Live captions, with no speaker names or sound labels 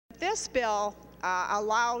this bill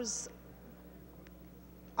allows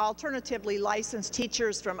alternatively licensed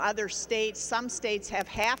teachers from other states. Some states have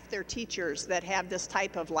half their teachers that have this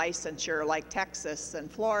type of licensure, like Texas and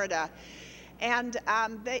Florida. And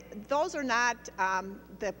those are not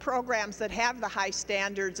the programs that have the high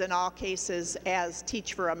standards in all cases as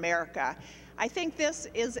Teach for America. I think this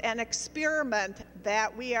is an experiment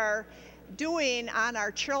that we are doing on our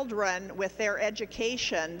children with their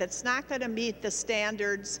education that's not going to meet the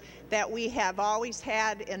standards that we have always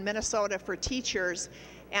had in Minnesota for teachers.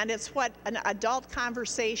 And it's what an adult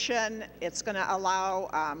conversation. It's going to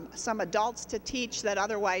allow some adults to teach that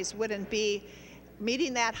otherwise wouldn't be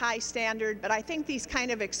meeting that high standard. But I think these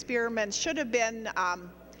kind of experiments should have been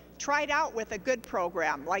tried out with a good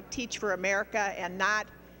program like Teach for America, and not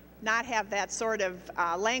have that sort of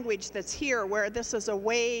language that's here where this is a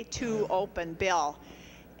way too open bill.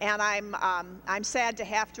 And I'm sad to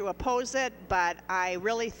have to oppose it, but I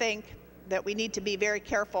really think that we need to be very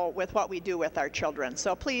careful with what we do with our children.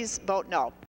 So please vote no.